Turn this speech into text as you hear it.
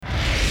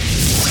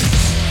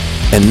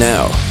And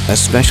now, a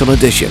special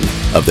edition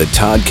of the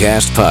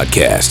Toddcast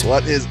podcast.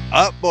 What is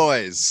up,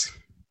 boys?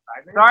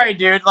 Sorry,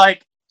 dude.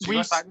 Like,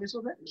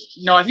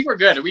 No, I think we're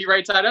good. Are we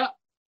right side up?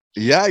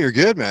 Yeah, you're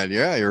good, man.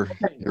 Yeah, you're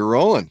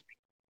rolling.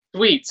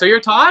 Sweet. So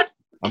you're Todd?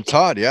 I'm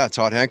Todd. Yeah,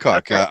 Todd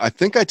Hancock. Okay. I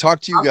think I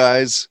talked to you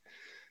guys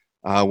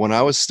when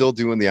I was still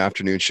doing the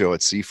afternoon show at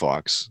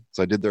CFox.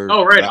 So I did their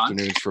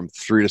afternoons from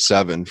 3 to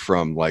 7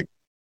 from like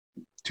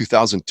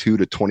 2002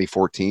 to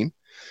 2014.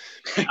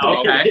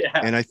 Okay.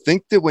 And I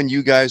think that when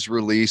you guys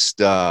released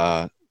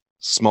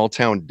Small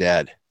Town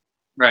Dead,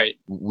 Right.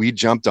 they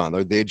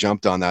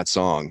jumped on that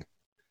song.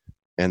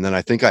 And then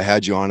I think I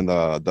had you on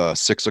the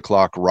 6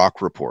 o'clock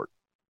rock report.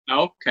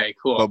 Okay,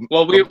 cool. But-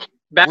 Well,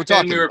 back we're then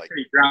talking we were like-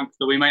 pretty drunk,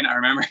 so we might not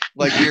remember.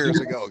 Like years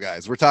ago,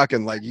 guys. We're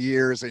talking like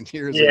years and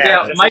years Yeah. ago.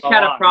 Yeah, that's Mike a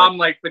had a lot. problem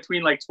like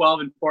between like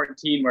 12 and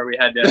 14 where we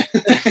had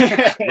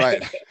to.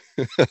 Right.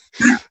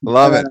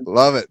 Love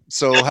it.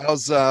 So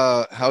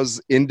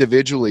how's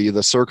individually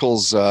the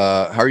circles,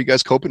 how are you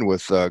guys coping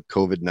with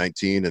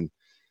COVID-19 and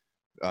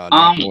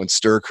not going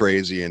stir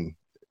crazy and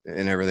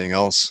everything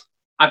else?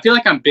 I feel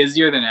like I'm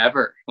busier than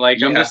ever. Like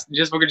we're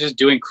just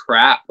doing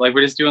crap. Like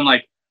we're just doing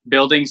like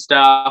building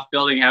stuff,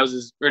 building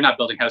houses, or not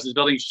building houses,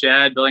 building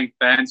shed, building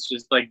fence,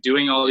 just like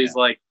doing all these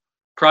like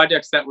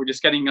projects that we're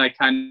just getting like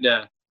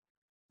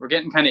we're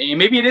getting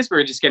maybe it is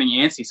we're just getting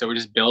antsy, so we're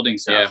just building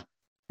stuff.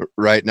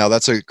 Right. Now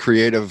that's a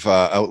creative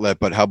outlet,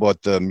 but how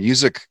about the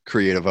music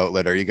creative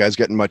outlet? Are you guys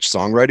getting much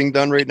songwriting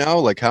done right now?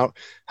 Like how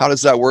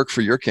does that work for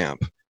your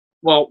camp?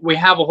 Well, we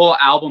have a whole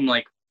album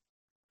like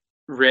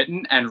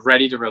written and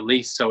ready to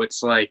release, so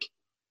it's like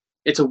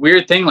it's a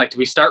weird thing. Like, do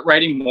we start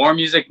writing more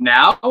music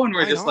now? And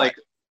we're Why just not?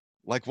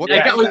 Like what?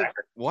 Yeah,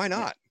 why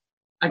not?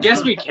 I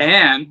guess we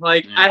can.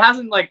 Like, Yeah. it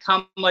hasn't like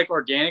come like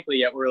organically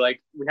yet. We're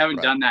like we haven't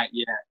Right. done that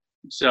yet.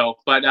 So,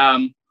 but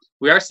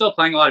we are still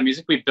playing a lot of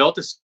music. We built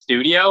a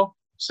studio,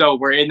 so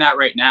we're in that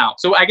right now.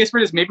 So I guess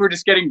we're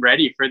just getting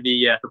ready for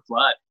the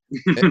flood.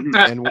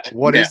 And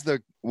what is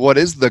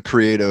the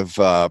creative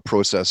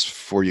process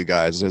for you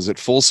guys? Is it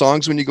full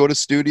songs when you go to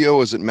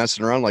studio? Is it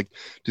messing around? Like,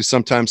 do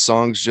sometimes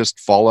songs just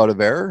fall out of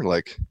air?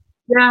 Like,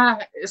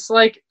 Yeah, it's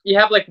like you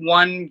have like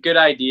one good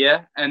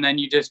idea and then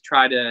you just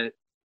try to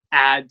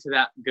add to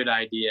that good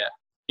idea.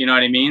 You know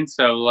what I mean?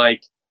 So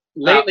like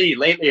lately,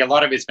 a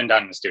lot of it's been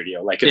done in the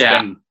studio. Like it's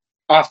been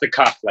off the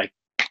cuff, like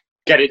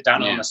get it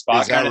done on the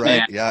spot is that kind of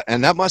right? thing. Yeah.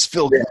 And that must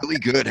feel really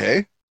good,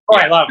 hey? Oh,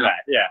 I love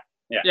that.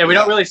 Yeah. yeah, we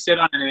don't really sit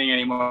on anything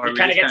anymore. You We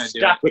kind of just get kinda do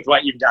stuck with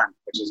what you've done,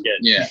 which is good.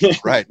 Yeah.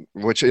 Right.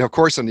 Which, of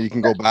course, and you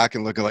can go back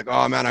and look at like,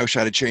 oh man, I wish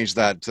I had changed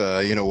that,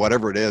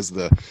 whatever it is,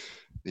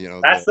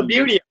 That's the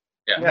beauty. it.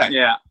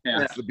 Yeah.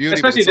 It's the beauty,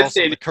 Especially but it's this also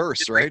day, the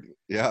curse, right?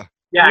 Yeah.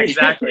 Yeah,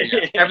 exactly.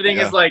 Everything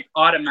Yeah. is like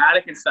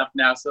automatic and stuff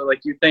now. So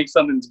like you think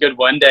something's good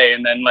one day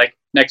and then like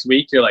next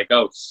week you're like,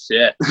 oh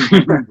shit.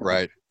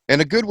 Right.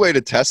 And a good way to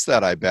test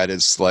that, I bet,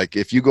 is like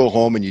if you go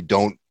home and you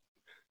don't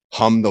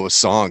hum those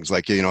songs,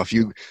 like, if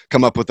you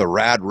come up with a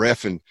rad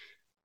riff and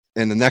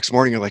the next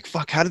morning you're like,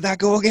 fuck, how did that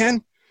go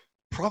again?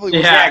 Probably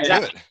wasn't Yeah, that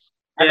exactly.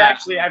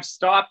 good. I've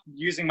stopped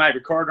using my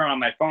recorder on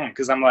my phone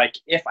because I'm like,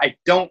 if I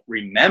don't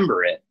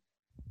remember it,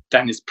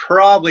 then it's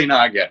probably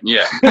not good.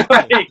 Yeah.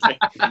 Like,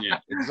 Yeah.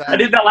 Exactly. I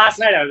did that last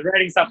night. I was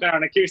writing something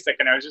on acoustic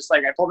and I was just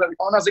like, I pulled out the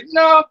phone. I was like,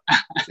 no,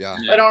 Yeah.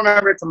 I don't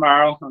remember it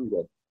tomorrow. I'm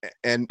good.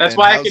 And That's and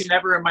why I how's- can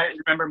never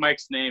remember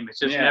Mike's name. It's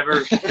just Yeah.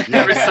 never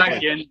Yeah,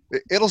 sunk in.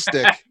 It'll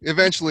stick.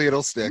 Eventually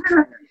it'll stick.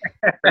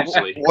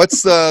 Eventually.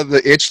 What's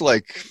the itch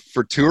like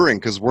for touring?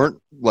 Because weren't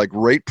like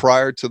right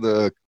prior to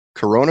the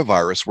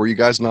coronavirus, were you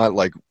guys not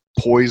like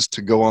poised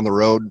to go on the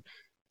road,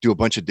 do a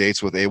bunch of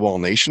dates with AWOL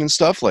Nation and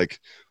stuff? Like,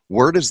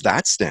 where does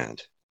that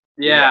stand?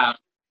 Yeah.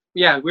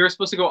 We were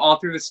supposed to go all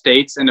through the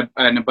States and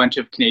a bunch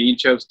of Canadian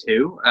shows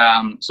too.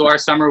 So our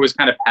summer was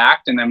kind of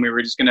packed, and then we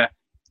were just gonna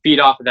feed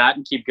off of that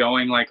and keep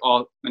going like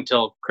all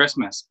until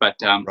Christmas. But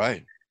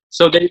Right.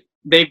 so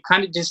they've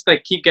kind of just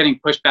like keep getting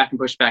pushed back and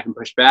pushed back and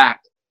pushed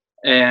back.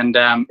 And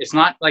it's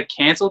not like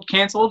canceled.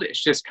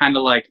 It's just kind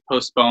of like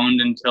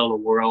postponed until the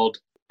world,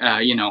 what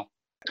do you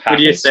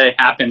Happens. say,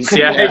 happens?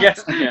 Yeah, I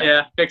guess. Yeah.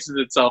 Yeah, fixes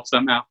itself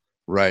somehow.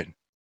 Right.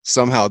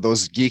 Somehow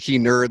those geeky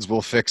nerds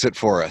will fix it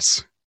for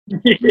us.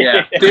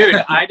 Yeah, dude,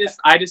 I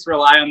just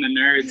rely on the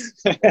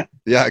nerds.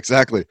 Yeah,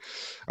 exactly.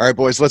 All right,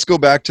 boys, let's go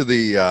back to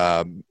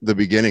the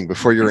beginning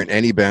before you're in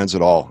any bands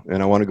at all.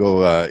 And I want to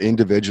go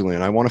individually,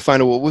 and I want to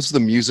find out what was the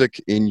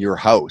music in your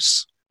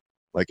house?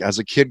 Like as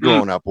a kid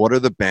growing up, what are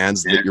the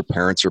bands that your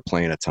parents are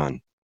playing a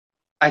ton?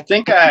 I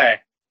think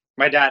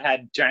my dad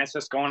had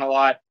Genesis going a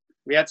lot.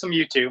 We had some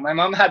U2. My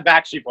mom had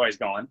Backstreet Boys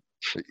going,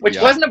 which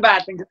Yeah, wasn't a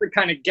bad thing to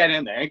kind of get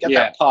in there, get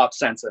that pop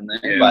sense in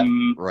there. But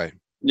right.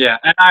 Yeah,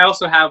 and I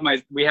also have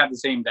we have the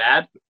same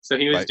dad, so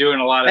he was Right. doing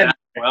a lot of that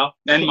as well,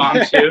 and mom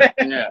too.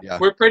 Yeah, Yeah.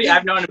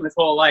 I've known him his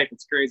whole life.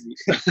 It's crazy.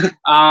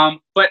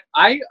 But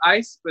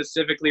I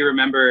specifically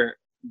remember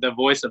the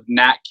voice of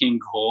Nat King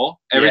Cole.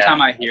 Every Yeah. time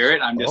I hear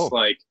it, I'm just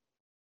like,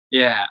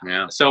 yeah.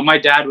 So my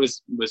dad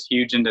was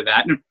huge into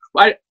that. And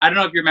I don't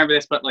know if you remember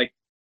this, but like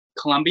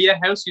Columbia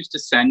House used to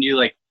send you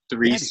like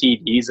 3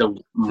 CDs a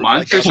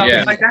month or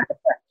something like that.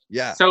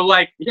 Yeah. So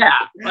like,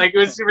 yeah, like it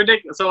was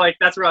ridiculous. So like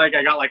that's where like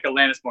I got like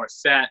Alanis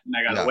Morissette and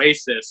I got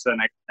Oasis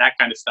and that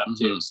kind of stuff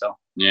too. So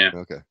yeah.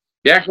 Okay.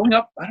 Yeah, growing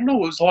up, I don't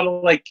know, it was a lot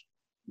of like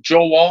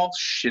Joe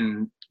Walsh,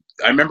 and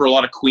I remember a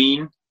lot of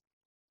Queen,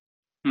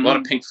 a lot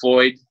of Pink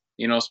Floyd.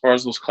 You know, as far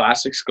as those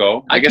classics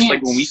go, I guess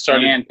like when we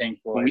started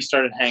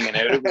hanging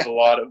out, it was a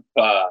lot of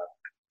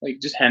like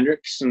just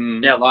Hendrix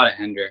and a lot of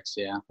Hendrix,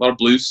 a lot of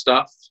blues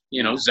stuff.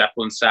 You know,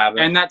 Zeppelin, Sabbath,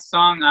 and that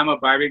song "I'm a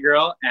Barbie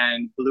Girl"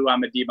 and "Blue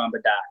I'm a Dee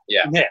Bamba Die."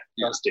 Yeah,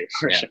 those two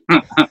for sure.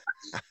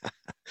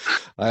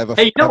 I have a.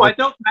 Hey, no, I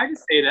don't. Can I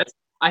just say this?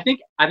 I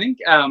think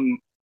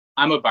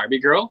 "I'm a Barbie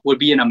Girl" would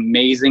be an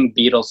amazing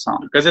Beatles song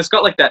because it's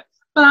got like that.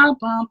 Like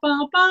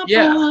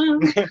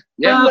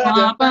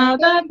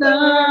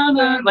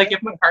if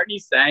McCartney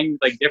sang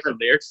like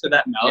different lyrics to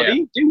that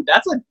melody, dude,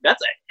 that's a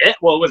hit.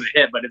 Well, it was a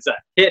hit, but it's a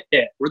hit.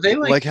 Were they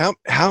like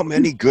how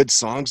many good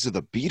songs do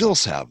the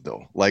Beatles have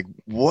though? Like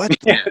what?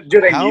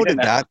 How did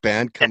that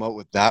band come out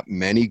with that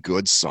many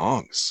good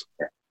songs?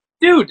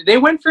 Dude, they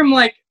went from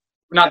like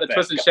not that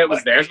Twist and Shout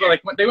was theirs, but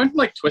like they went from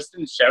like Twist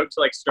and Shout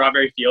to like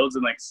Strawberry Fields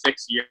in like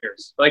 6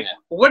 years. Like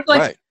what? Like.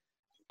 Right.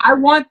 I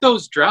want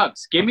those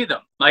drugs. Give me them.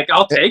 Like,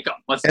 I'll take them.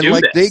 Let's do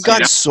this. They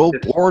got so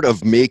bored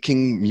of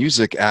making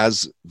music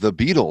as the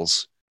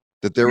Beatles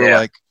that they were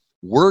like,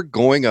 we're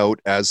going out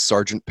as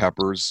Sgt.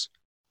 Pepper's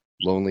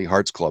Lonely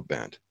Hearts Club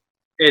Band.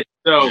 It's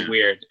so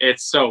weird.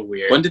 It's so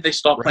weird. When did they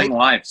stop playing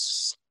live?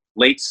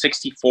 Late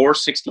 64,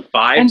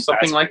 65,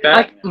 something like that?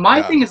 Like,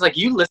 my thing is, like,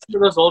 you listen to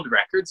those old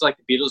records, like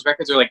the Beatles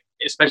records, or like,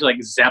 especially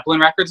like Zeppelin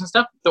records and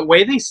stuff, the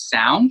way they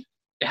sound,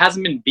 it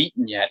hasn't been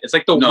beaten yet. It's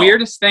like the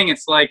weirdest thing.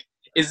 It's like,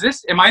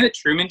 am I the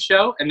Truman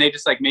Show and they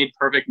just like made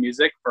perfect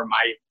music for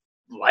my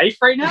life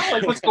right now?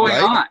 Like what's going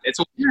on?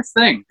 It's a weird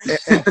thing.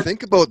 And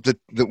think about the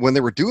when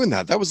they were doing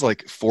that was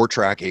like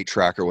 4-track,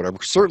 8-track or whatever.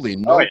 Certainly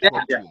no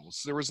Pro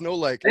Tools. There was no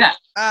like,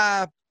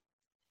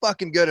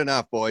 fucking good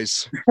enough,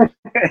 boys.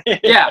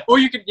 Or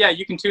you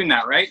can tune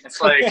that, right? It's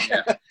like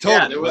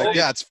totally.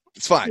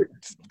 It's fine.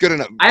 It's good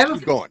enough.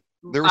 Keep going.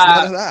 There was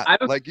none of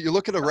that. Like you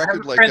look at a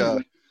record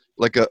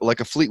like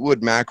a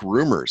Fleetwood Mac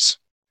Rumors.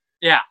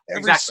 Yeah,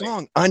 every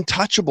song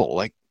untouchable,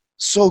 like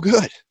so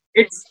good.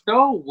 It's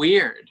so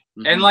weird.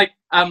 And like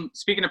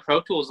speaking of Pro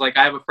Tools, like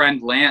I have a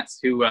friend Lance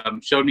who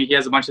showed me he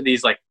has a bunch of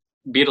these like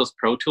Beatles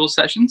Pro Tools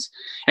sessions,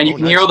 and you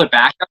can hear all the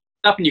backup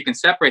stuff and you can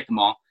separate them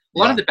all. A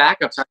lot of the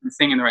backups aren't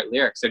singing the right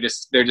lyrics. They're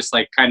just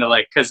like kind of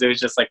like because it was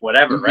just like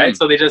whatever, right?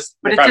 So they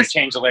probably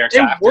change the lyrics.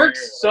 It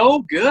works so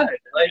good.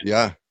 Like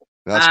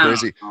that's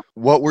crazy.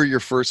 What were your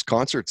first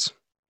concerts?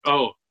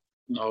 Oh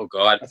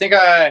God, I think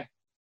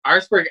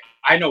ours were.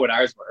 I know what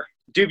ours were.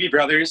 Doobie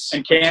Brothers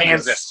and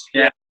Kansas.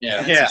 Yeah.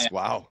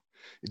 Wow.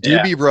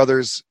 Doobie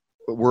Brothers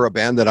were a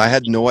band that I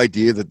had no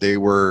idea that they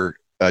were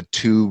a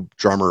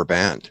 2-drummer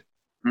band.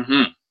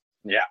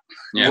 Yeah.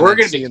 We're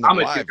going to become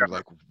a 2-drummer.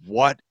 Like,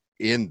 what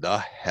in the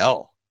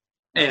hell?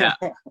 Yeah.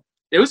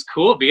 It was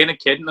cool being a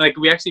kid. Like,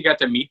 we actually got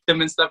to meet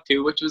them and stuff,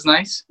 too, which was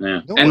nice.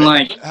 Yeah. And,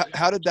 like...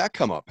 How did that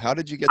come up? How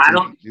did you get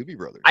to Doobie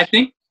Brothers? I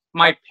think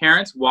my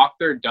parents walked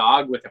their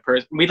dog with a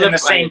person. We lived in the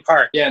same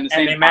park. Yeah, in the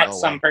same park. And they met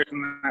some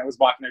person that was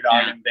walking their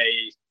dog, and they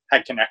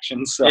had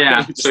connections. So.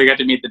 Yeah, so we got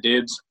to meet the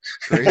dudes.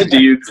 The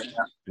dudes.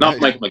 Not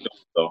Michael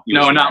McDonald, though.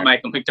 No, not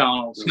Michael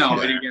McDonald. No,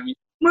 he didn't get me.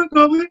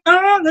 Michael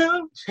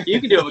McDonald.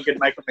 You can do a good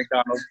Michael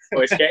McDonald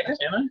voice, can't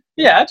you?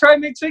 Yeah, try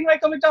and sing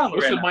Michael McDonald.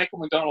 What's the Michael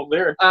McDonald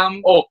lyric?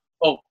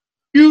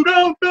 You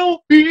don't know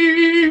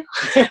me.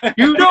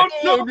 You don't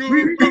know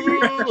me.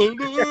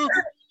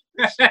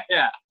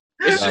 Yeah.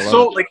 It's just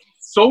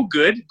so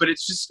good, but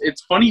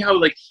it's funny how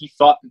like he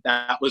thought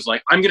that was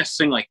like, I'm gonna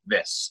sing like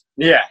this.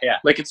 Yeah.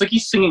 Like it's like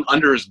he's singing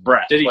under his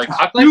breath. Did he like,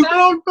 talk like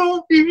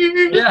that?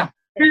 Yeah.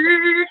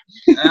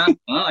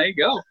 Well, there you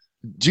go.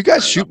 Do you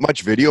guys shoot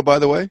much video, by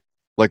the way?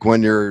 Like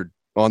when you're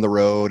on the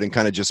road and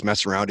kind of just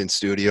mess around in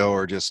studio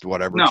or just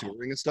whatever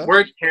touring and stuff?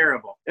 We're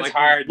terrible. It's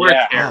hard. We're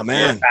terrible. Oh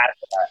man.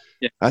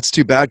 That's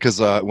too bad because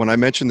when I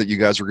mentioned that you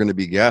guys were going to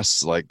be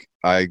guests, like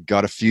I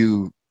got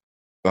a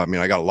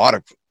lot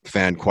of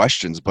fan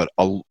questions, but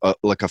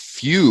like a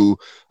few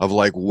of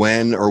like,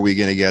 when are we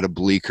going to get a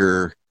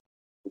Bleecker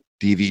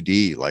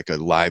DVD, like a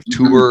live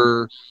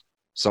tour,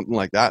 something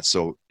like that?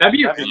 So that'd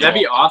be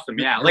awesome.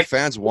 Yeah, like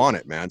fans want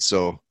it, man.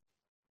 So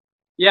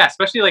yeah,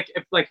 especially like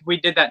if we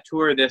did that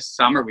tour this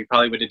summer, we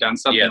probably would have done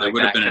something. Yeah, there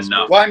would have been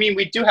enough. Well, I mean,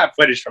 we do have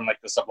footage from like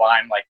the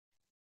Sublime, like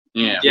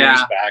years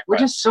back. We're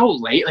just so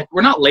late. Like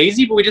we're not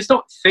lazy, but we just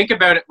don't think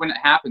about it when it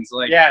happens.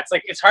 Like it's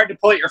like it's hard to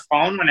pull at your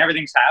phone when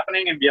everything's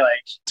happening and be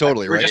like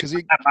totally right because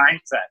that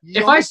mindset.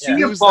 If I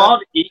see a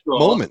bald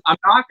eagle, I'm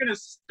not gonna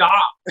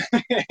stop.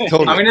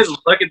 Totally. I'm gonna just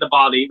look at the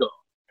bald eagle.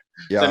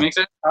 Yeah. Does that make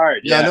sense? All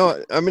right. Yeah.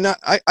 No, I mean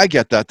I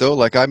get that though.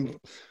 Like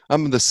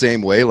I'm the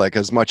same way. Like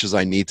as much as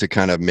I need to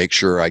kind of make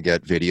sure I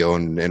get video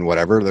and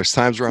whatever, there's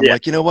times where I'm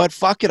like, you know what,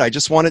 fuck it. I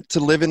just want it to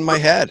live in my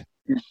head.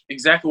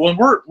 Exactly.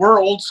 Well, we're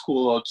old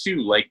school though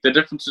too. Like the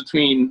difference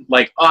between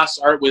like us,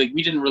 we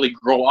didn't really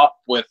grow up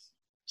with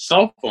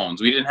cell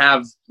phones. We didn't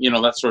have,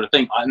 that sort of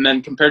thing. And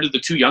then compared to the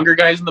two younger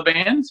guys in the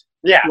band,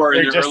 who are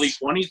in their early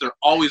 20s, they're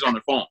always on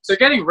their phones. They're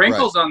getting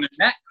wrinkles on their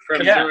neck from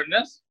doing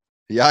this.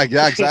 Yeah,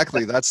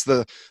 exactly. That's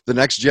the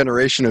next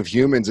generation of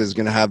humans is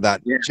going to have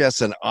that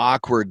just an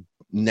awkward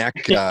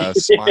neck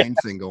spine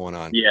thing going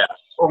on. Yeah.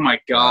 Oh my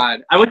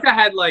God. I wish I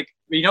had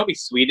it'd be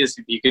sweet is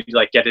if you could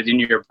get it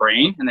into your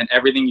brain and then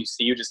everything you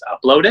see, you just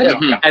upload it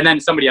and then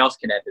somebody else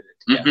can edit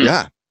it. Mm-hmm.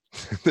 Yeah.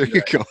 There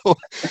you go.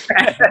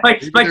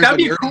 That'd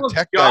be a cool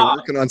tech guy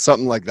working on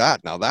something like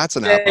that. Now that's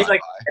an app.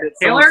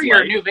 Taylor,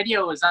 your new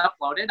video was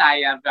uploaded. I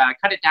have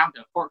cut it down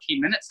to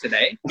 14 minutes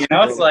today.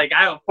 It's like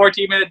I have a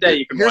 14-minute day.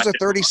 You can Here's watch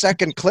a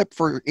 30-second clip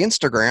for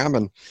Instagram,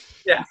 and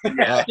you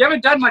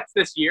haven't done much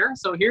this year,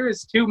 so here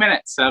is 2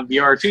 minutes of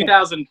your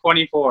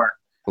 2024.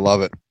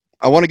 Love it.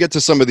 I want to get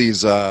to some of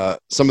these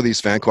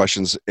fan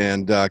questions,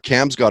 and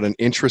Cam's got an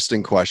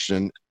interesting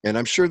question, and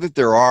I'm sure that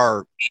there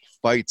are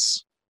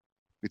fights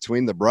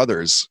between the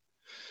brothers,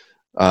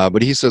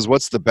 but he says,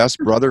 "What's the best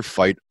brother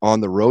fight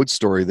on the road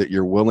story that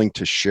you're willing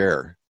to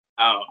share?"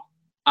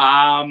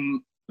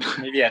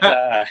 Maybe it's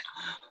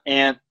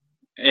Aunt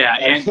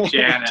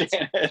Janet.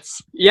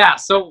 Yeah,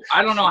 so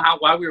I don't know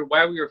why we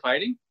were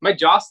fighting. My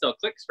jaw still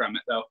clicks from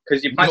it though,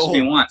 because you punched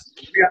me once.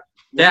 Were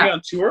we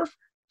on tour?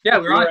 Yeah,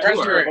 we were on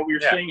tour, but we were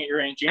staying at your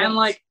Aunt Janet's.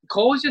 And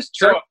Cole was just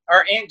so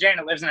our Aunt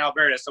Janet lives in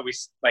Alberta, so we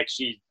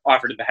she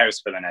offered the house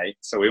for the night,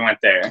 so we went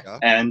there,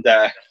 and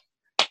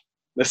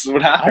this is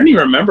what happened. I don't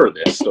even remember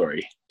this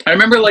story. I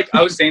remember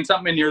I was saying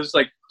something, and you're just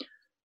like,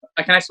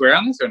 "Can I swear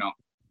on this or no?"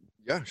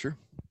 Yeah, sure.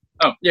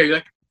 Oh yeah, you're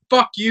like,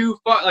 "Fuck you,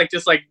 fuck,"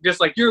 just like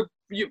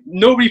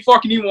nobody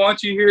fucking even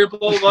wants you here, blah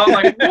blah blah. I'm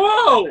like,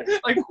 whoa,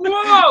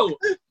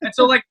 and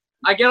so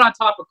I get on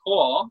top of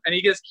Cole, and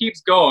he just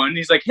keeps going.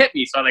 He's like, "Hit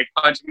me!" So I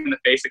punch him in the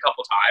face a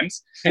couple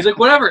times. He's like,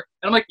 "Whatever,"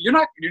 and I'm like, "You're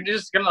not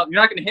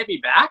gonna hit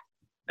me back."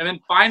 And then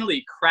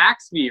finally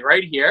cracks me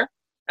right here,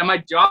 and my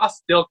jaw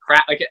still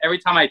crack. Every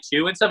time I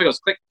chew and stuff, it goes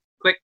click,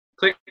 click,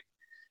 click.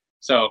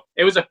 So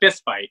it was a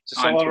fist fight.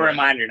 Just a little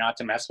reminder not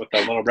to mess with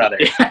the little brother.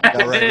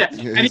 Right.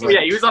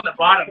 He was on the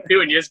bottom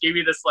too, and he just gave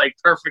me this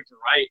perfect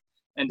right,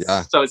 and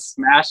so it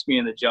smashed me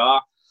in the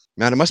jaw.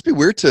 Man, it must be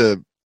weird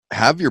to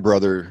have your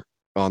brother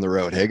on the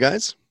road. Hey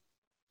guys.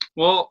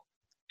 Well,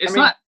 it's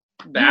not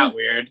that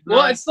weird.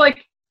 Well, it's I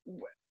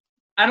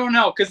don't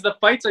know, because the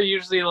fights are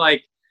usually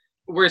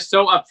we're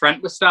so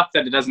upfront with stuff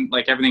that it doesn't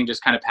everything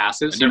just kind of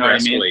passes. You know what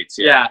I mean?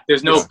 Yeah,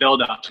 there's no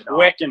build up.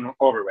 Quick and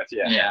over with.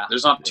 Yeah.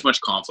 There's not too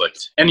much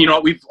conflict. And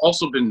we've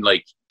also been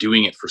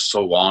doing it for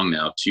so long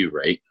now too,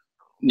 right?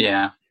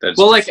 Yeah.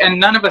 And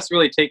none of us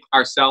really take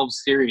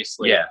ourselves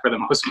seriously for the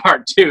most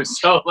part too.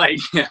 So I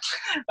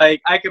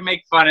can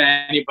make fun of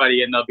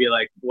anybody and they'll be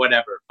like,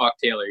 whatever, fuck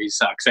Taylor, he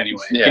sucks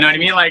anyway. Yeah. You know what I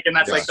mean? And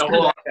that's the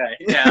whole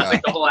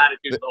that's the whole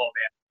attitude of the whole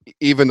band.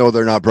 Even though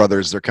they're not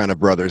brothers, they're kind of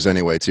brothers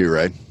anyway too,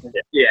 right?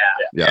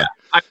 Yeah.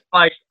 I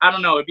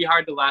don't know. It'd be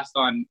hard to last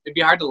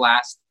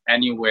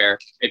anywhere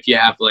if you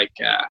have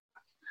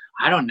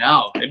I don't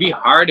know. It'd be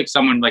hard if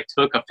someone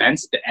took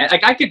offense to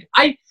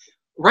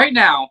right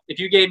now, if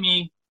you gave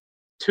me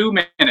 2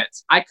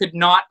 minutes, I could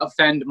not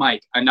offend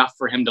Mike enough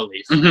for him to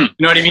leave. Mm-hmm. You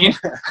know what I mean?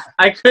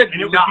 I could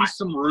and it not. Would be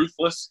some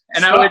ruthless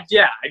and stuff.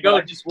 I'd go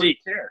just wouldn't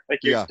care.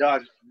 Your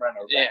dog run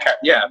over.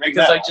 Yeah,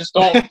 because I just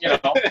don't,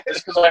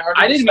 just because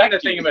I didn't mean to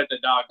think about the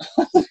dog.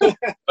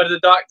 But the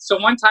dog, so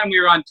one time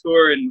we were on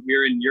tour and we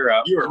were in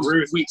Europe. You were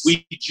ruthless.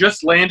 We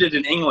just landed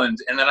in England,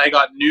 and then I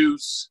got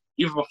news,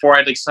 even before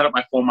I set up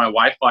my phone, my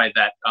Wi-Fi,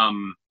 that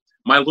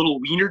my little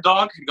wiener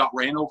dog got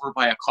ran over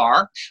by a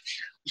car.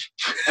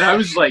 And I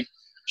was like,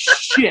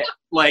 shit,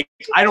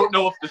 I don't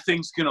know if the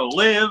thing's gonna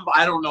live.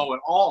 I don't know at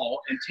all.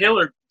 And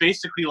Taylor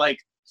basically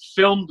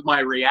filmed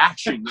my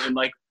reaction and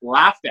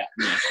laughed at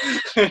me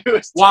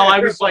while I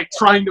was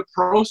trying to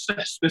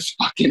process this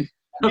fucking.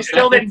 You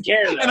still didn't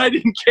care, though. And I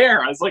didn't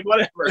care. I was like,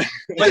 whatever.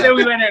 But then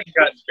we went in and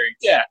got drinks.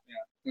 Yeah.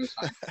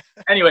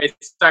 Anyways,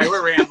 sorry,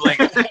 we're rambling.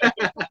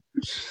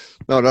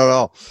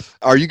 No.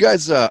 Are you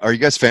guys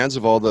fans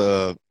of all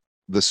the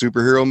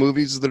superhero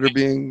movies that are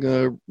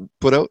being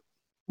put out?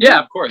 Yeah,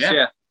 of course.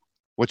 Yeah.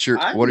 What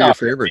are your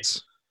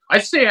favorites?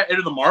 I'd say out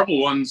of the Marvel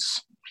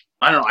ones,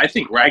 I don't know. I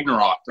think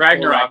Ragnarok.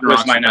 Ragnarok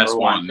was my number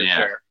one.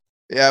 Sure.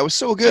 Yeah, it was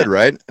so good,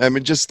 right? I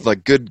mean, just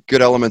good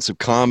elements of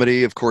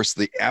comedy. Of course,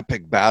 the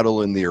epic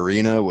battle in the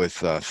arena with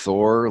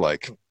Thor.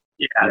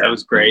 Yeah, that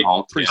was great.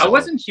 I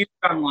wasn't huge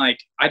on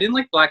I didn't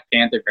like Black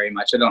Panther very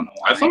much. I don't know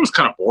why. I thought it was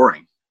kind of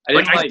boring.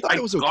 I thought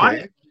it was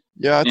okay.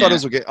 Yeah, I thought it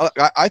was okay.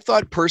 I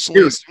thought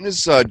personally, as soon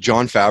as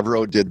Jon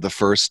Favreau did the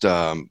first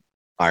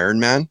Iron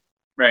Man,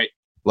 right?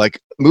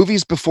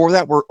 Movies before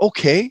that were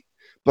okay,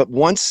 but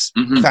once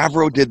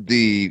Favreau did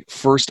the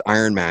first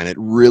Iron Man, it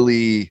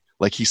really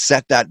he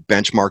set that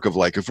benchmark of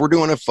if we're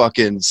doing a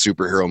fucking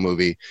superhero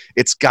movie,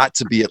 it's got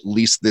to be at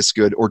least this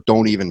good, or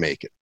don't even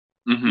make it.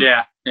 Mm-hmm.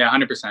 Yeah,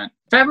 100%.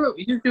 Favreau,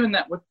 he's doing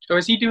that. Or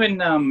is he doing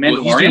Mandalorian?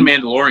 Well, he's doing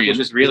Mandalorian, which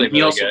is really,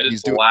 he also good.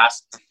 He's the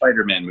last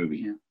Spider-Man movie.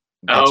 Yeah.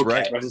 That's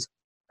okay. Right.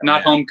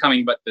 Not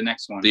Homecoming, but the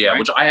next one. Yeah, right?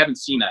 which I haven't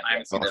seen that. I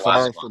haven't seen the Far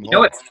last From one.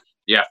 Home.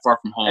 Yeah, Far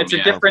From Home. It's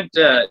a different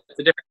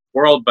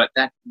world, but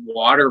that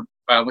water.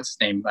 What's his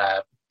name?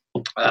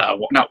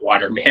 Not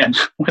Waterman.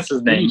 What's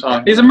his name?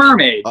 He's a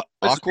mermaid.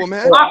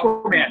 Aquaman?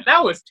 Aquaman.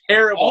 That was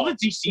terrible. All the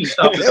DC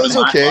stuff. It was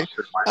okay.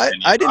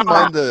 I didn't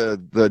mind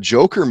the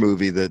Joker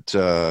movie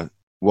that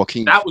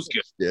Joaquin. That was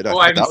good. Did.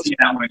 I haven't seen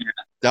that one yet.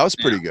 That was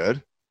pretty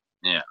good.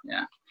 Yeah.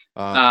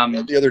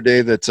 The other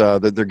day that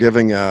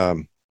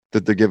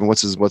they're giving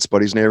what's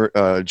Buddy's name?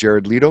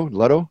 Jared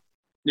Leto.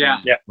 Yeah.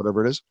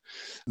 Whatever it is.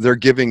 They're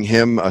giving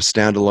him a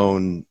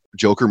standalone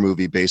Joker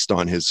movie based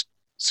on his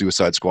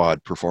Suicide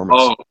Squad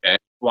performance. Oh, okay.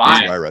 Why?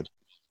 That's what I read.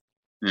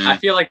 I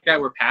feel like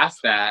that we're past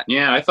that.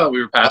 Yeah, I thought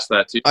we were past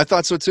that too. I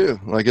thought so too.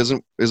 Like,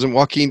 isn't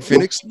Joaquin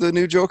Phoenix the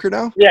new Joker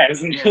now? Yeah,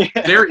 isn't he?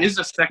 There is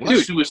a second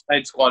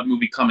Suicide Squad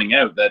movie coming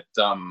out that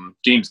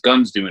James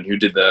Gunn's doing, who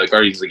did the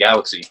Guardians of the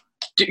Galaxy.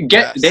 They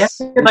have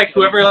to get, like,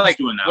 whoever, like,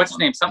 doing that what's his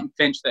one. name? Something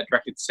Finch that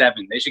directed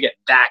Seven. They should get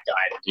that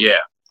guy to do Yeah.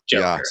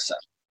 Joker. Yeah.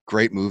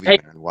 Great movie, Hey.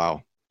 man.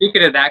 Wow.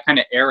 Speaking of that kind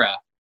of era,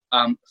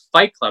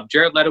 Fight Club.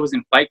 Jared Leto was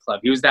in Fight Club.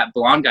 He was that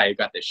blonde guy who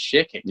got the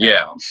shit kicked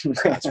out of him.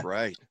 That's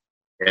right.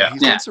 Yeah.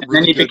 He's done some And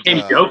then really he good,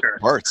 became Joker.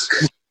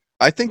 parts.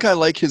 I think I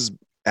like his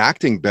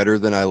acting better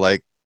than I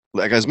like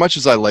as much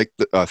as I like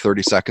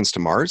 30 Seconds to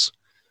Mars.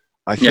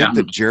 I think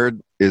that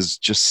Jared is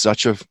just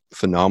such a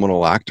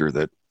phenomenal actor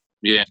that.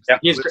 Yeah.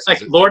 He's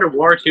like Lord of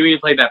War too. He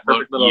played that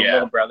perfect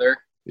little brother.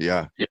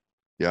 Yeah.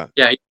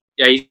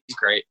 He's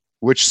great.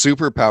 Which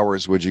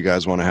superpowers would you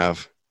guys want to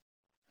have?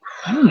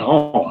 I don't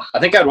know. I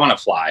think I'd want to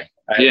fly.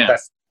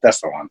 That's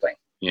the one thing.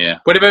 Yeah.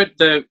 What about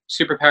the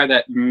superpower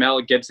that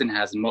Mel Gibson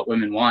has and What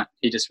Women Want?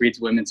 He just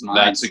reads women's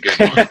minds. That's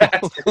a good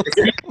one.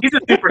 He's a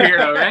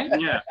superhero, right?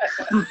 Yeah.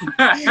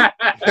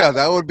 Yeah,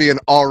 that would be an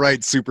all right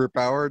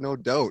superpower, no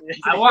doubt.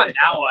 I want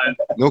that one.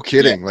 No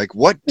kidding. Like,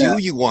 what do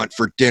you want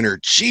for dinner?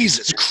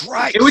 Jesus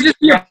Christ. It would just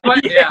be a fun,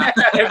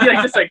 it'd be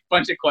like just like a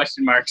bunch of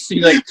question marks.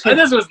 You'd be like,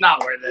 this was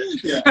not worth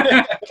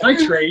it. I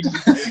trade.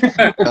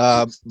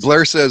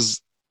 Blair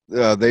says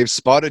they've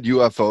spotted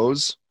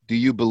UFOs. Do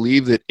you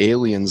believe that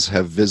aliens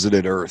have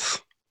visited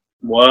Earth?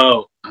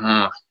 Whoa.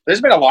 There's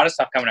been a lot of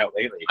stuff coming out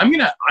lately. I'm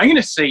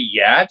gonna say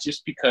yeah,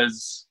 just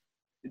because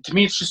to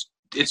me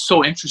it's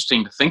so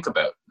interesting to think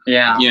about.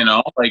 Yeah. You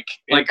know, Like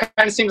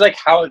kind of seems like,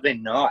 how are they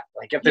not?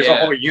 Like, if there's a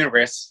whole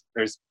universe,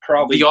 there's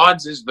probably the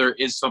odds is there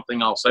is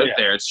something else out Yeah.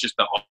 there. It's just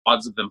the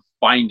odds of them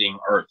finding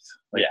Earth.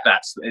 Like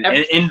that's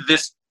Every- in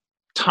this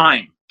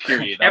time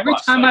period. Every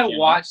time I you know?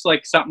 watch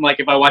like something, like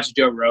if I watch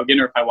Joe Rogan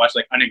or if I watch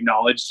like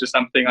Unacknowledged or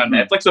something on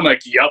Netflix, I'm like,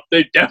 yup,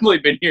 they've definitely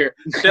been here.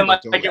 Then like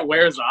it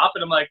wears off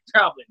and I'm like,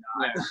 probably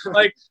not.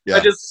 Like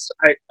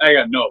I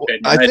got no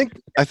opinion.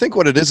 I think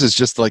what it is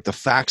just like the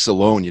facts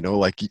alone, you know,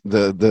 like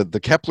the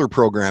Kepler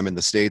program in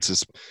the States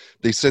is,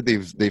 they said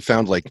they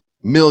found like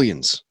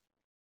millions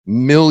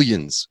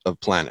of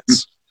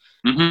planets.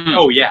 Mm-hmm.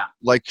 Oh yeah.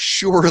 Like,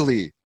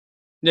 surely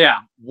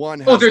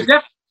one has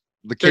they're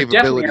the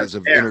capabilities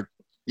of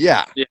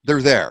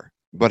they're there,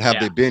 but have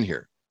they been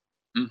here?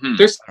 Mm-hmm.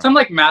 There's some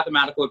like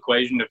mathematical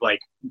equation of like,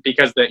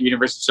 because the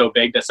universe is so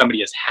big that somebody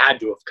has had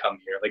to have come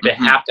here. Like they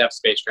have to have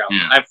space travel.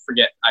 Yeah. I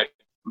forget. I'm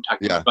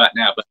talking about butt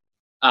now, but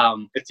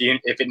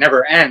if it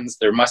never ends,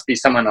 there must be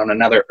someone on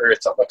another Earth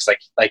that looks like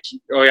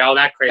all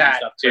that crazy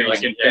stuff too,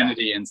 like crazy,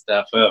 infinity and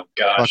stuff. Oh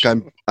gosh.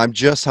 Fuck, I'm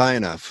just high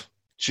enough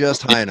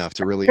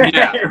to really.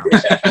 Yeah.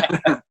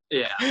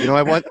 You know,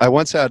 I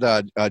once had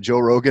Joe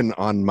Rogan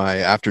on my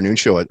afternoon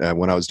show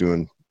when I was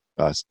doing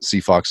C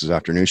Fox's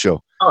afternoon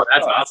show. Oh,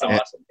 that's awesome.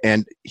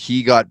 And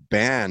he got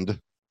banned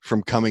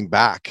from coming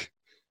back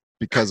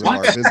because of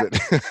our visit.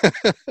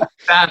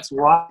 That's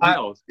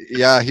wild.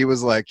 Yeah, he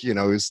was like, you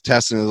know, he was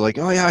testing it, like,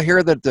 oh yeah, I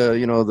hear that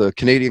the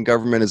Canadian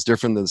government is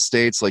different than the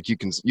States. Like, you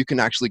can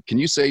actually, can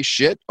you say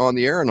shit on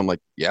the air? And I'm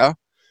like, yeah.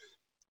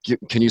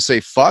 Can you say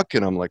fuck?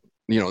 And I'm like,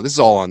 you know, this is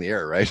all on the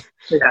air, right?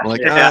 Yeah, I'm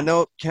like,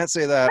 no, can't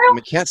say that. I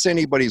mean, can't say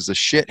anybody's a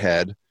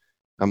shithead.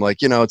 I'm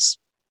like, you know, it's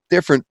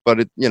different, but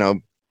it, you know,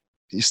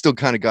 you still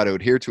kind of got to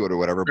adhere to it or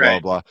whatever,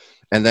 blah, blah.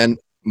 And then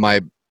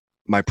my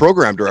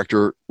program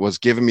director was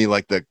giving me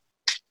like the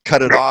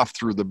cut it off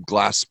through the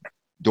glass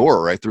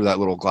door, right through that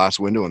little glass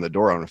window in the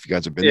door. I don't know if you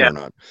guys have been there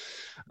or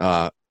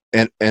not.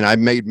 And I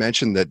made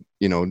mention that,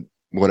 you know,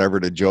 whatever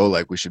to Joe,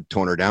 like we should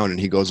tone her down. And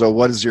he goes, oh,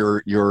 what does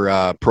your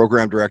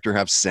program director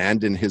have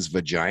sand in his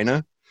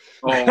vagina?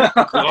 Oh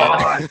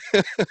God.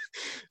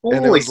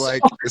 And it was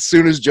like, as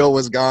soon as Joe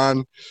was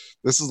gone,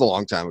 this is a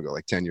long time ago,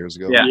 like 10 years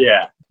ago.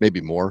 Yeah. Maybe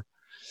more.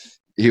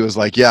 He was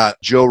like, yeah,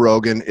 Joe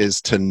Rogan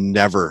is to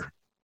never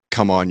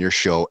come on your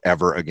show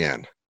ever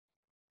again.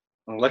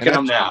 Look at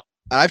him now.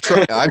 I've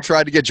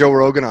tried to get Joe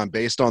Rogan on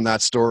based on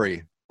that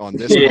story on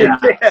this.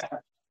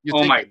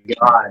 Oh my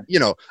God. You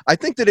know, I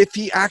think that if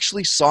he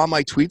actually saw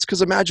my tweets,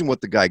 because imagine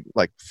what the guy,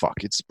 like,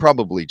 fuck, it's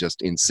probably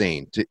just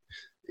insane.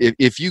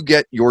 If you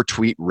get your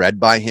tweet read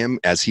by him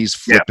as he's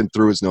flipping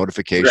through his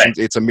notifications,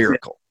 it's a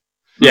miracle.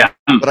 Yeah.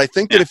 But I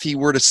think that if he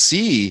were to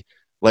see,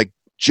 like,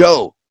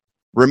 Joe,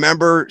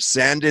 remember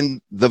sand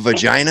in the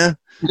vagina?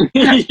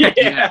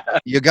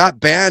 You got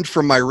banned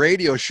from my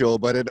radio show,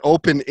 but an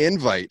open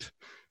invite.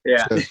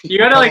 Yeah. You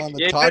Come gotta like on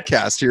the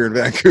podcast here in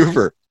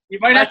Vancouver. You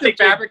might have to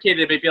fabricate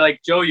it, but be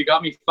like, Joe, you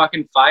got me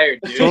fucking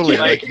fired, dude. Totally.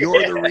 Like,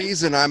 you're the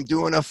reason I'm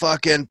doing a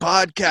fucking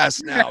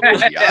podcast now.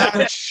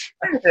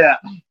 Yeah.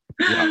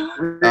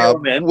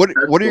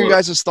 What are your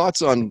guys'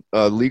 thoughts on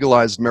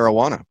legalized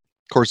marijuana?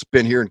 Of course,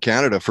 been here in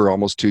Canada for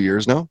almost 2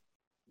 years now.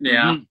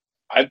 Yeah.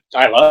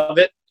 I love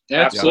it.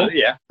 Yeah,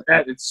 Absolutely. Yeah.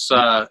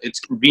 It's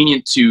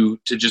convenient to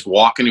just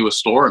walk into a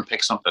store and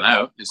pick something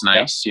out. It's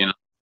nice, you know.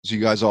 So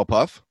you guys all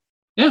puff?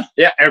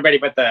 Yeah, everybody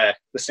but the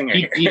singer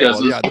here. He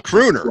doesn't. Well, yeah, the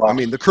crooner. I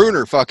mean, the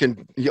crooner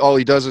fucking, all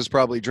he does is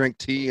probably drink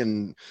tea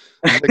and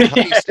lick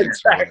honey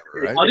sticks or whatever,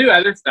 right? I'll do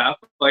other stuff.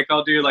 Like,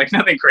 I'll do, like,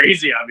 nothing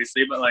crazy,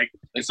 obviously, but, like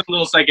some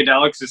little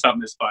psychedelics or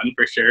something is fun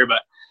for sure.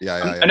 But Yeah.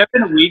 I've never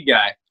been a weed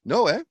guy.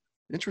 No,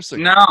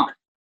 Interesting. No.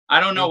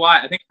 I don't know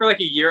why. I think for, like,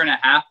 a year and a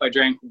half, I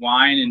drank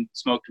wine and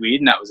smoked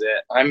weed, and that was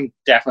it. I'm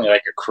definitely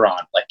like a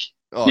cron. Like,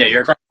 yeah,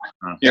 you're a cron.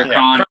 You're a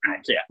cron.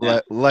 Yeah.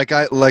 Like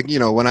you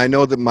know, when I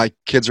know that my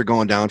kids are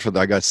going down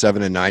I got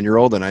 7 and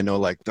 9-year-old, and I know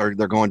like they're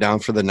going down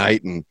for the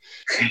night, and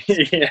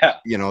yeah,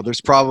 you know,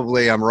 there's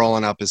probably I'm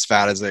rolling up as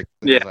fat as I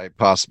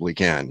possibly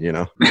can, you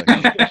know. Like,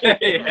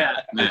 Yeah.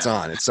 It's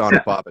on and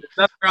popping.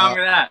 Nothing wrong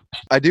with that.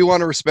 I do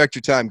want to respect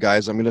your time,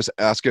 guys. I'm going to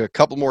ask a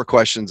couple more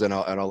questions, and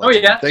I'll let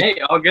you. Hey,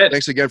 all good.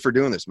 Thanks again for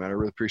doing this, man. I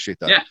really appreciate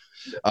that.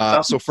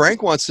 Yeah. So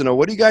Frank wants to know,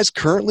 what are you guys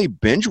currently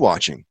binge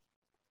watching?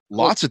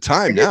 Lots of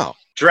time now.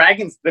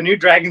 the new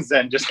Dragon's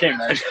Den just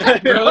came out.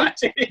 Really?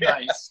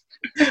 Nice.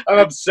 I'm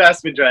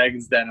obsessed with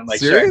Dragon's Den. I'm like,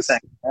 serious?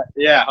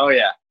 Yeah. Oh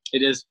yeah.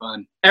 It is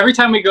fun. Every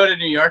time we go to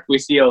New York, we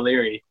see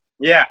O'Leary.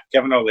 Yeah,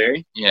 Kevin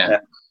O'Leary. Yeah.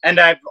 And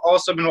I've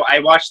also I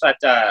watched that.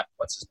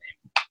 What's his name?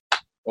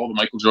 Oh, the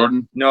Michael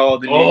Jordan. No,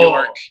 the New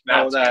York.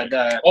 No,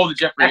 the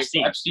Jeffrey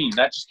Epstein.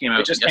 That just came out.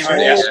 It just came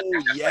yesterday.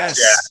 out. Oh, yes.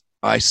 Yeah.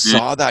 I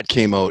saw that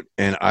came out,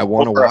 and I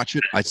want to watch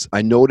it.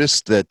 I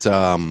noticed that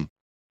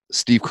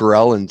Steve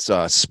Carell and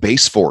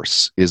Space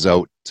Force is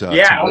out.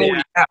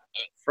 Yeah.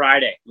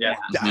 Friday. Yeah.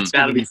 That's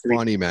going to be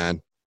funny,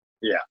 man.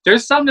 Yeah.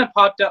 There's something that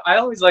popped up. I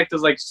always like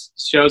those like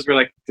shows where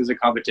like there's a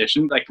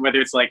competition, like whether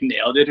it's like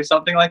Nailed It or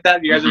something like that.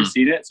 Have you guys ever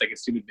seen it? It's like a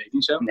stupid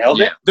baking show.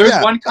 Nailed It.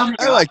 There's one coming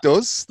I up. like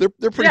those.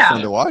 They're pretty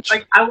fun to watch.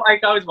 Like I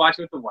always watch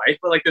it with the wife,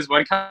 but like there's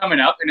one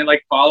coming up and it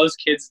like follows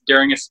kids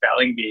during a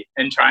spelling bee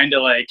and trying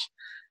to like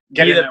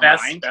be the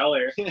best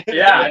speller.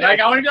 Yeah. And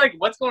like I want to be like,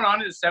 what's going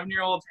on in a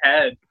 7-year-old's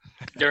head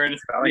during a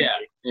spelling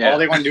bee? All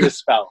they want to do is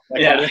spell.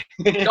 Like,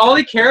 all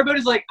they care about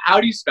is like,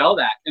 how do you spell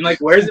that? And like,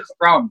 where's it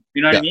from?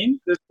 You know what I mean?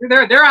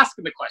 They're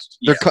asking the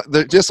question.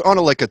 They're just on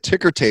a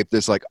ticker tape.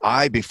 There's like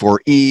I before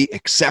E,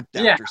 except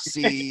after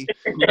C.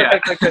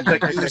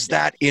 Use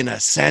that in a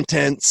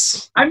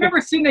sentence. I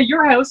remember sitting at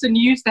your house and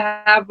you used to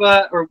have,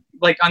 or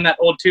like on that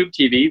old tube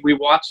TV, we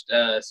watched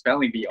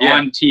spelling bee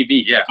on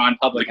TV, on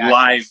public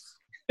live.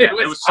 It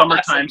was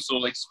summertime, so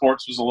like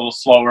sports was a little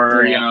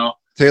slower, you know.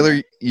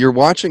 Taylor, you're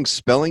watching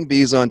spelling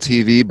bees on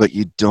TV, but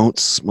you don't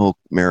smoke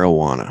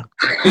marijuana.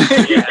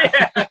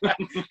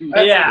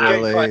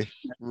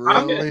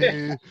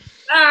 Really? All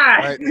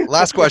right,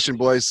 last question,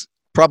 boys.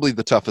 Probably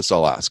the toughest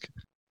I'll ask.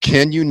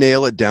 Can you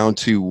nail it down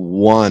to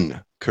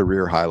one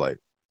career highlight?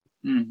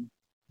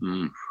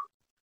 I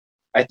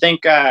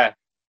think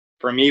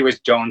for me it was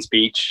Jones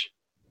Beach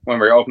when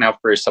we were opening up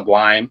for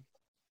Sublime.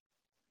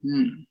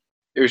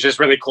 It was just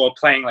really cool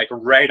playing like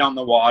right on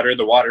the water.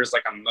 The water's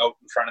like a moat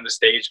in front of the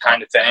stage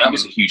kind of thing. That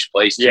was a huge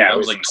place too. Yeah, it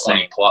was like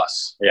 20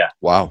 plus. Yeah.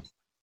 Wow.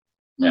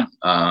 Yeah.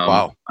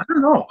 Wow. I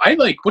don't know. I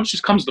like what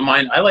just comes to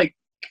mind. I like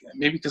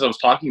maybe because I was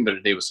talking the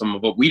other day with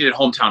someone, but we did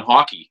hometown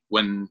hockey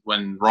when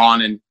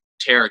Ron and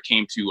Tara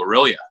came to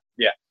Aurelia.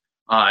 Yeah.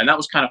 And that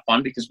was kind of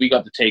fun because we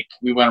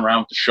went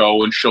around with the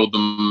show and showed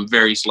them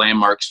various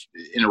landmarks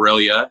in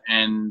Aurelia,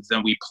 and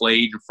then we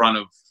played in front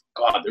of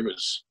there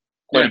was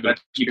quite a bit of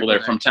people there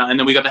from town, and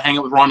then we got to hang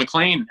out with Ron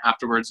McLean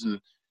afterwards and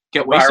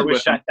get wasted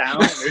with him.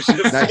 Nice.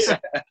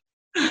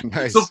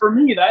 Nice. So for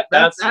me, that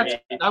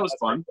was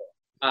fun.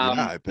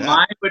 I bet.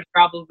 Mine would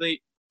probably,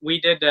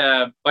 we did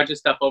a bunch of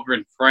stuff over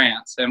in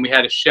France, and we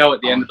had a show at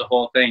the end of the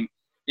whole thing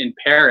in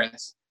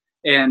Paris,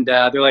 and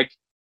they're like,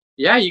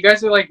 yeah, you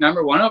guys are like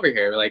number one over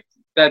here. We're like,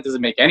 that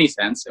doesn't make any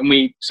sense. And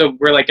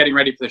we're like getting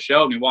ready for the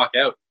show, and we walk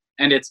out,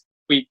 and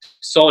we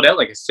sold out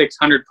like a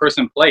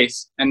 600-person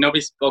place, and nobody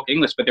spoke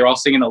English, but they're all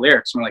singing the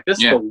lyrics. And we're like,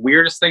 this is the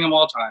weirdest thing of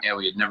all time. Yeah,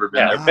 we had never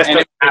been there. And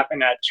it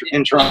happened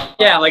in Toronto.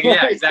 Yeah,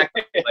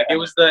 exactly. Like it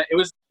was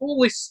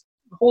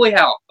holy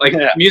hell. Like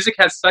music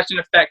has such an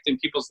effect in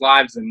people's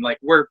lives, and like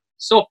we're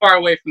so far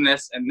away from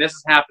this, and this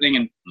is happening,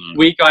 and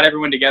we got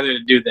everyone together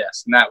to do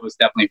this, and that was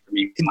definitely for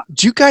me.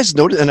 Do you guys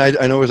notice? And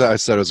I know I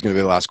said it was going to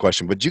be the last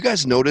question, but do you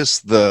guys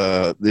notice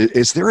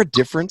is there a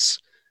difference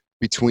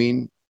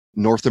between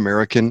North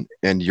American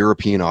and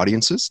European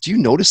audiences? Do you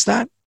notice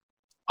that?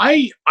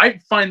 I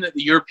find that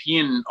the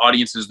European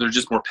audiences, they're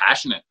just more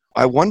passionate.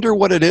 I wonder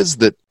what it is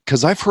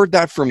because I've heard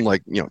that from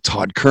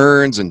Todd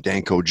Kearns and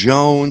Danko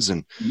Jones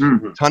and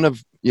a ton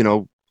of,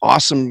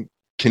 awesome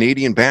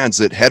Canadian bands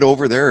that head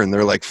over there and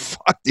they're like,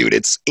 fuck, dude,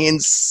 it's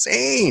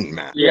insane,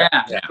 man. Yeah.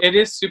 It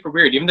is super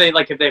weird. Even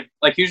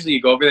if usually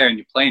you go over there and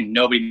you play and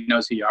nobody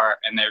knows who you are,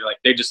 and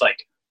they're just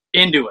like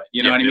into it.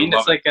 You know what I mean?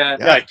 It's like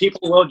like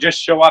people will just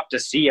show up to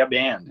see a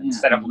band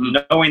instead of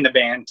knowing the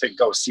band to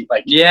go see.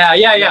 Like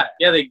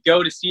they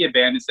go to see a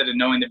band instead of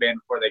knowing the band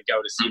before they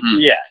go to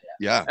see.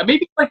 Yeah. And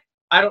maybe like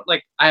I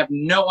have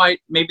no idea.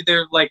 Maybe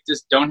they're like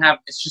just don't have.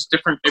 It's just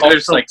different. Maybe they're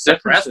just like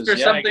suppressed or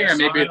something, or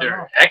maybe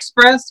they're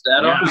expressed.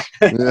 I don't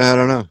know. Yeah, I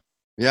don't know.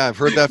 Yeah, I've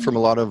heard that from a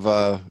lot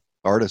of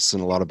artists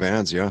and a lot of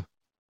bands. Yeah.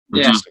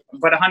 Yeah,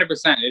 but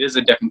 100%, it is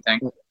a different thing.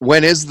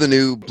 When is the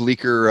new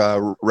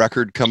Bleecker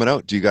record coming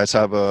out? Do you guys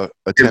have a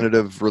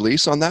tentative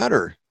release on that,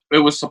 or? It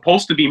was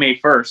supposed to be May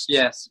 1st.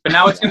 Yes, but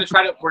now we're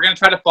going to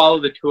try to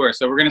follow the tour.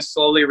 So we're going to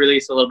slowly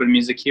release a little bit of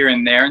music here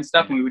and there and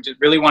stuff. And we would just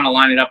really want to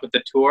line it up with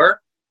the tour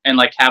and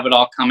like have it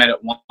all come out at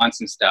once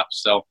and stuff.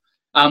 So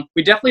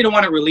we definitely don't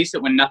want to release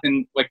it when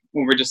nothing, like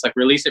when we're just like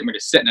release it and we're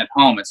just sitting at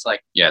home. It's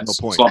like, it's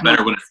a lot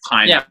better when it's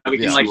time. Yeah, we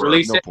can like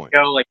release it, and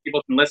go, like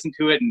people can listen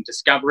to it and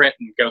discover it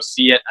and go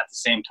see it at the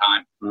same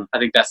time. I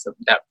think that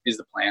is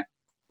the plan.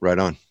 Right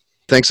on.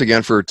 Thanks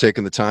again for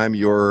taking the time.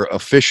 Your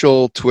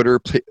official Twitter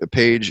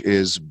page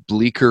is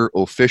Bleecker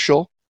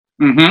Official.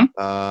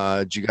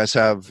 Mm-hmm. Do you guys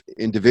have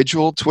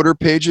individual Twitter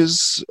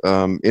pages?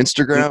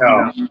 Instagram?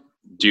 No.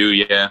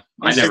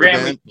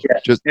 Instagram,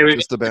 just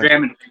the band.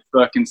 Instagram and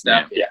Facebook and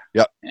stuff.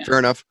 Yeah. Fair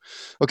enough.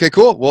 Okay,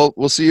 cool. Well,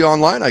 we'll see you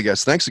online, I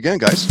guess. Thanks again,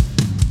 guys.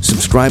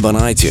 Subscribe on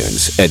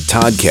iTunes at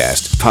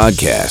Toddcast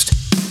Podcast.